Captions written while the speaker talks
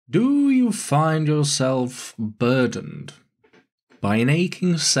Do you find yourself burdened by an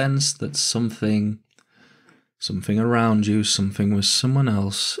aching sense that something around you, something with someone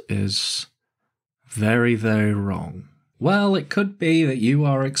else is very, very wrong? Well, it could be that you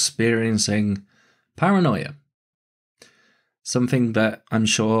are experiencing paranoia. Something that I'm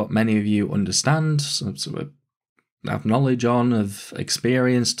sure many of you understand, sort of have knowledge on, have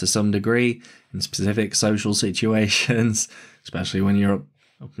experienced to some degree in specific social situations, especially when you're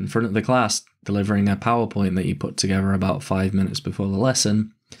up in front of the class delivering a PowerPoint that you put together about 5 minutes before the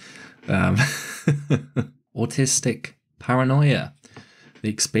lesson. Autistic paranoia. The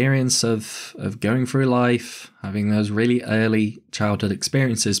experience of going through life, having those really early childhood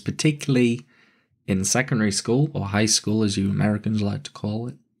experiences, particularly in secondary school, or high school as you Americans like to call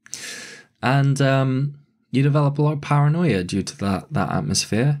it. And you develop a lot of paranoia due to that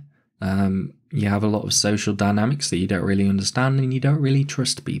atmosphere. You have a lot of social dynamics that you don't really understand, and you don't really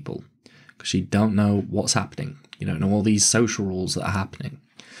trust people because you don't know what's happening. You don't know all these social rules that are happening.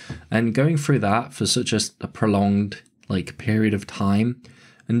 And going through that for such a prolonged period of time,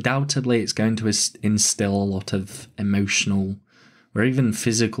 undoubtedly it's going to instill a lot of emotional or even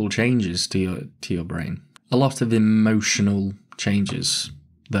physical changes to your brain. A lot of emotional changes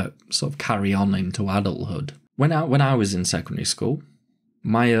that sort of carry on into adulthood. When I was in secondary school,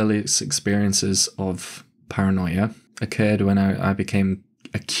 my earliest experiences of paranoia occurred when I became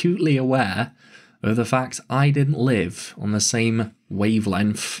acutely aware of the fact I didn't live on the same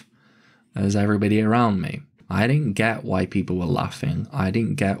wavelength as everybody around me. I didn't get why people were laughing. I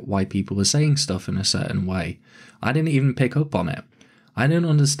didn't get why people were saying stuff in a certain way. I didn't even pick up on it. I didn't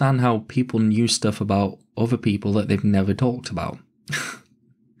understand how people knew stuff about other people that they've never talked about.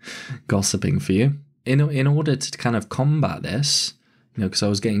 Gossiping for you. In order to kind of combat this, because I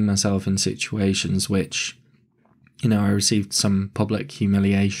was getting myself in situations which, I received some public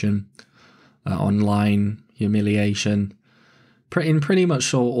humiliation, online humiliation. In pretty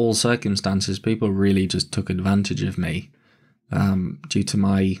much all circumstances, people really just took advantage of me due to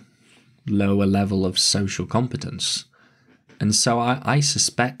my lower level of social competence. And so I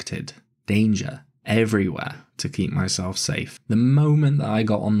suspected danger everywhere to keep myself safe. The moment that I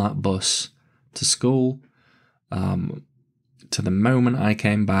got on that bus to school, to the moment I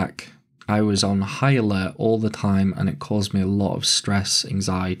came back, I was on high alert all the time, and it caused me a lot of stress,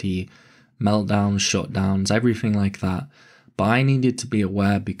 anxiety, meltdowns, shutdowns, everything like that. But I needed to be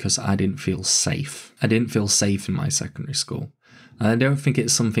aware because I didn't feel safe. I didn't feel safe in my secondary school. And I don't think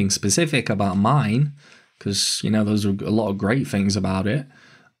it's something specific about mine, because, those are a lot of great things about it.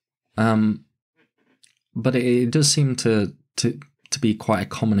 But it does seem to be quite a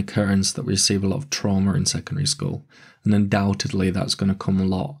common occurrence that we receive a lot of trauma in secondary school. And undoubtedly that's going to come a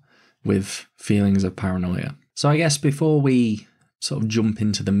lot with feelings of paranoia. So I guess before we sort of jump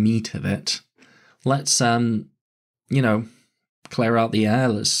into the meat of it, let's, clear out the air.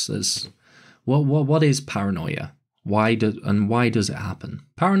 What is paranoia? Why does it happen?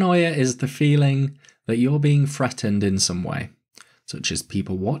 Paranoia is the feeling that you're being threatened in some way, such as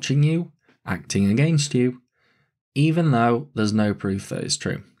people watching you, acting against you, even though there's no proof that it's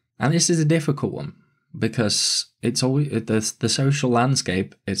true. And this is a difficult one because it's always the social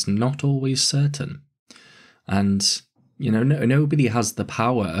landscape. It's not always certain, and nobody has the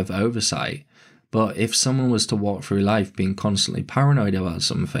power of oversight. But if someone was to walk through life being constantly paranoid about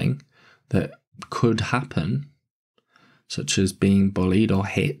something that could happen, such as being bullied or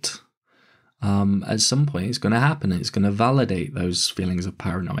hit, at some point it's going to happen. It's going to validate those feelings of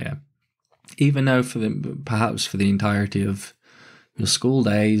paranoia. Even though perhaps for the entirety of your school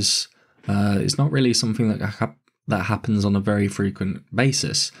days, it's not really something that happens on a very frequent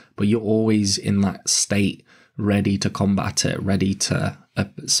basis, but you're always in that state, ready to combat it, ready to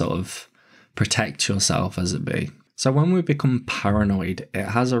sort of protect yourself, as it be. So when we become paranoid,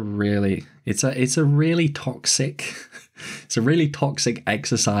 it's a really toxic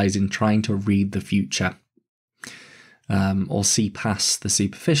exercise in trying to read the future, or see past the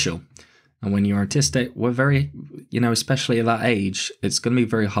superficial. And when you're autistic, we're very, especially at that age, it's going to be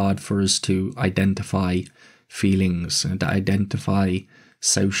very hard for us to identify feelings and identify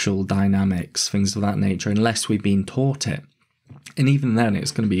social dynamics, things of that nature, unless we've been taught it. And even then,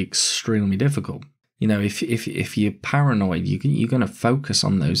 it's going to be extremely difficult. If you're paranoid, you're going to focus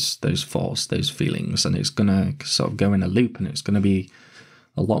on those thoughts, those feelings, and it's going to sort of go in a loop, and it's going to be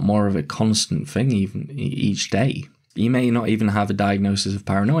a lot more of a constant thing even each day. You may not even have a diagnosis of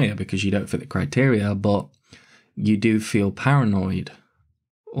paranoia because you don't fit the criteria, but you do feel paranoid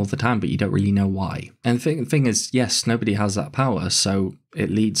all the time, but you don't really know why. And the thing is, yes, nobody has that power, so it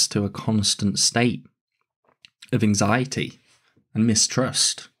leads to a constant state of anxiety and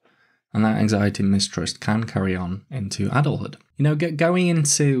mistrust And that anxiety and mistrust can carry on into adulthood. You know, going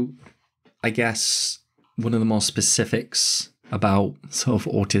into, I guess, one of the more specifics about sort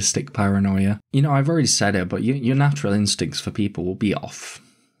of autistic paranoia. You know, I've already said it, but your natural instincts for people will be off.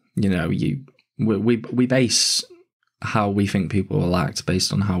 You know, we base how we think people will act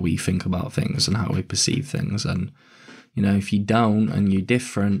based on how we think about things and how we perceive things. And, you know, if you don't and you're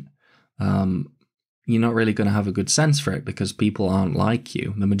different, you're not really going to have a good sense for it because people aren't like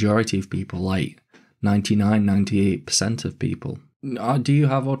you. The majority of people, like 98% of people. Do you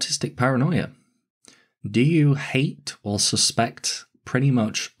have autistic paranoia? Do you hate or suspect pretty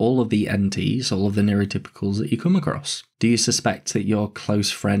much all of the NTs, all of the neurotypicals that you come across? Do you suspect that your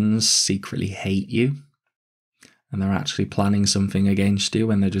close friends secretly hate you and they're actually planning something against you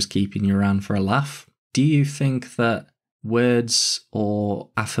and they're just keeping you around for a laugh? Do you think that words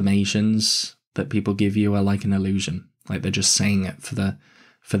or affirmations that people give you are like an illusion? Like they're just saying it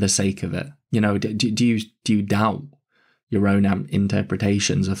for the sake of it? You know, do you doubt your own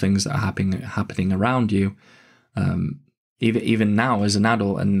interpretations of things that are happening around you? Even now as an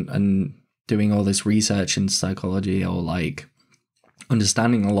adult and doing all this research in psychology, or like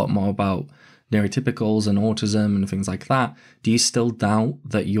understanding a lot more about neurotypicals and autism and things like that, do you still doubt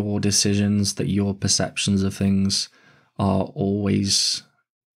that your decisions, that your perceptions of things are always,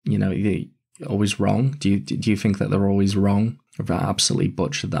 you know, always wrong? Do you think that they're always wrong? I've absolutely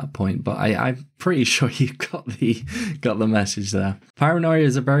butchered that point, but I'm pretty sure you got the message there. Paranoia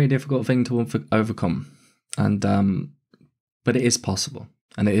is a very difficult thing to overcome, and but it is possible,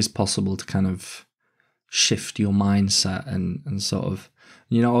 and it is possible to kind of shift your mindset and sort of,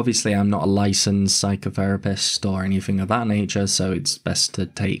 you know, obviously I'm not a licensed psychotherapist or anything of that nature, so it's best to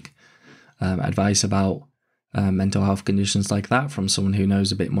take advice about mental health conditions like that from someone who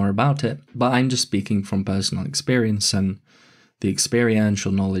knows a bit more about it. But I'm just speaking from personal experience and the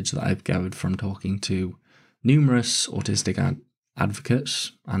experiential knowledge that I've gathered from talking to numerous autistic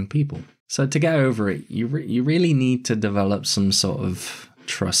advocates and people. So to get over it, you really need to develop some sort of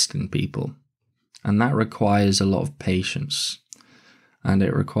trust in people. And that requires a lot of patience. And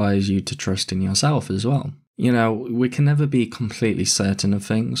it requires you to trust in yourself as well. You know, we can never be completely certain of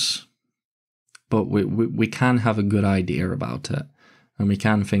things, but we can have a good idea about it. And we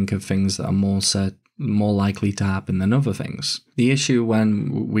can think of things that are more likely to happen than other things. The issue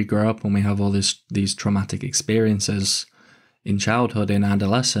when we grow up and we have all these traumatic experiences in childhood, in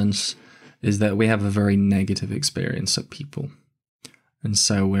adolescence, is that we have a very negative experience of people. And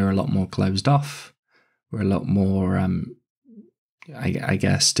so we're a lot more closed off. We're a lot more, I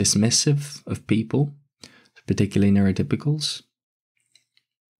guess, dismissive of people, particularly neurotypicals.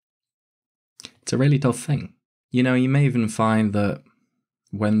 It's a really tough thing. You know, you may even find that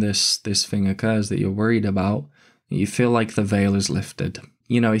when this thing occurs that you're worried about, you feel like the veil is lifted.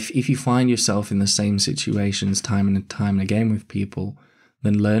 You know, if you find yourself in the same situations time and time again with people,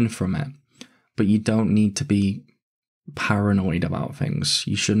 then learn from it. But you don't need to be paranoid about things.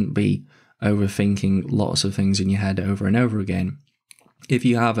 You shouldn't be overthinking lots of things in your head over and over again. If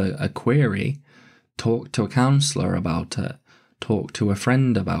you have a query, talk to a counselor about it, talk to a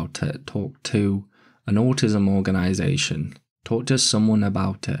friend about it, talk to an autism organization, talk to someone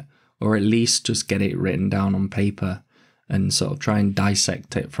about it, or at least just get it written down on paper and sort of try and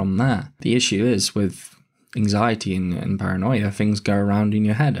dissect it from there. The issue is with anxiety and paranoia, things go around in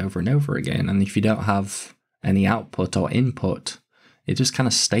your head over and over again. And if you don't have any output or input, it just kind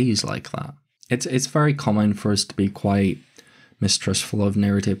of stays like that. It's very common for us to be quite mistrustful of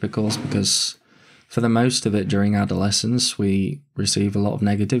neurotypicals because for the most of it during adolescence, we receive a lot of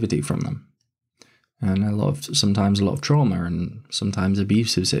negativity from them. And sometimes a lot of trauma and sometimes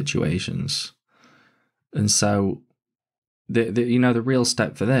abusive situations. And so the real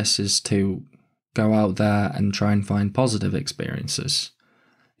step for this is to go out there and try and find positive experiences.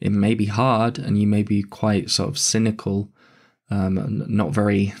 It may be hard and you may be quite sort of cynical, not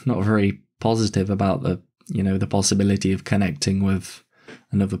very positive about the possibility of connecting with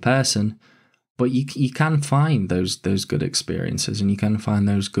another person, but you can find those good experiences and you can find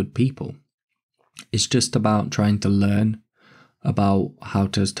those good people. It's just about trying to learn about how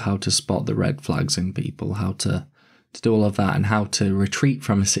to spot the red flags in people, how to do all of that, and how to retreat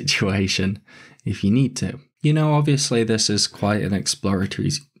from a situation if you need to. You know, obviously this is quite an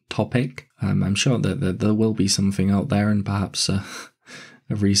exploratory topic. I'm sure that there will be something out there, and perhaps a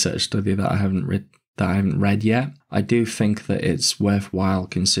research study that I haven't read yet. I do think that it's worthwhile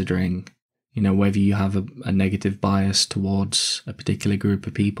considering, you know, whether you have a negative bias towards a particular group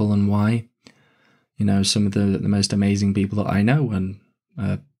of people and why. You know, some of the most amazing people that I know and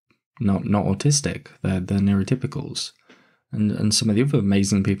not autistic, they're neurotypicals. and some of the other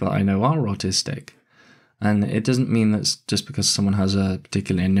amazing people I know are autistic. And it doesn't mean that's just because someone has a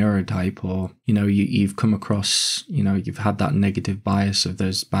particular neurotype, or, you know, you've come across, you know, you've had that negative bias of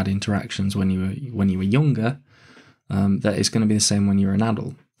those bad interactions when you were younger, that it's going to be the same when you're an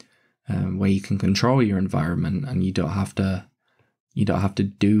adult, where you can control your environment and you don't have to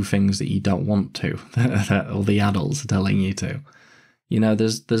do things that you don't want to, that all the adults are telling you to. You know,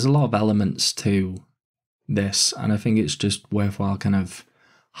 there's a lot of elements to this, and I think it's just worthwhile kind of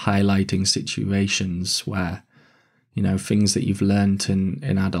highlighting situations where, you know, things that you've learned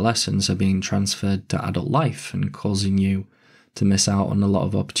in adolescence are being transferred to adult life and causing you to miss out on a lot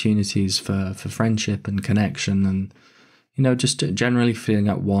of opportunities for friendship and connection, and, you know, just generally feeling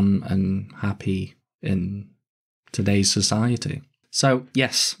at one and happy in today's society. So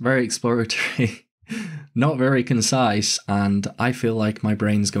yes, very exploratory, not very concise, and I feel like my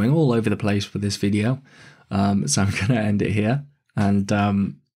brain's going all over the place with this video, so I'm going to end it here.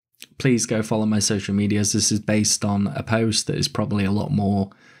 And please go follow my social medias. This is based on a post that is probably a lot more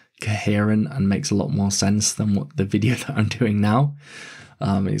coherent and makes a lot more sense than what the video that I'm doing now.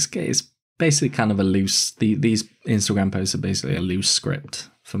 It's basically kind of a loose, these Instagram posts are basically a loose script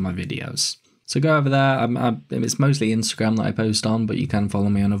for my videos. So go over there. It's mostly Instagram that I post on, but you can follow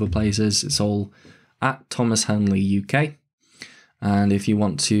me on other places. It's all at Thomas Henley UK. And if you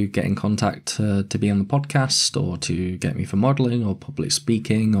want to get in contact to be on the podcast, or to get me for modelling or public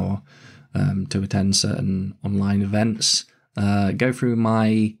speaking, or to attend certain online events, go through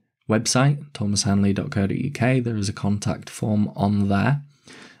my website, thomashenley.co.uk. There is a contact form on there.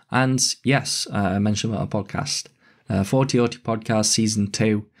 And yes, I mentioned about a podcast, THOUGHTY podcast season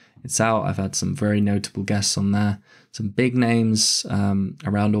 2. It's out. I've had some very notable guests on there, some big names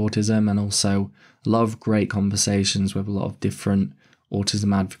around autism, and also a lot of great conversations with a lot of different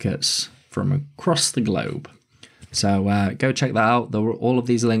autism advocates from across the globe. So go check that out. All of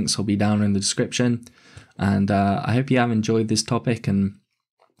these links will be down in the description. And I hope you have enjoyed this topic, and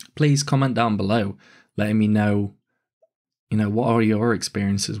please comment down below letting me know, you know, what are your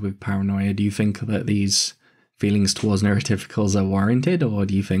experiences with paranoia? Do you think that these feelings towards neurotypicals are warranted, or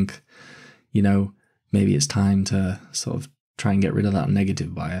do you think, you know, maybe it's time to sort of try and get rid of that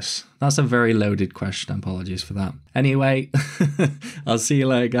negative bias? That's a very loaded question. Apologies for that. Anyway, I'll see you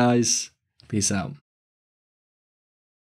later, guys. Peace out.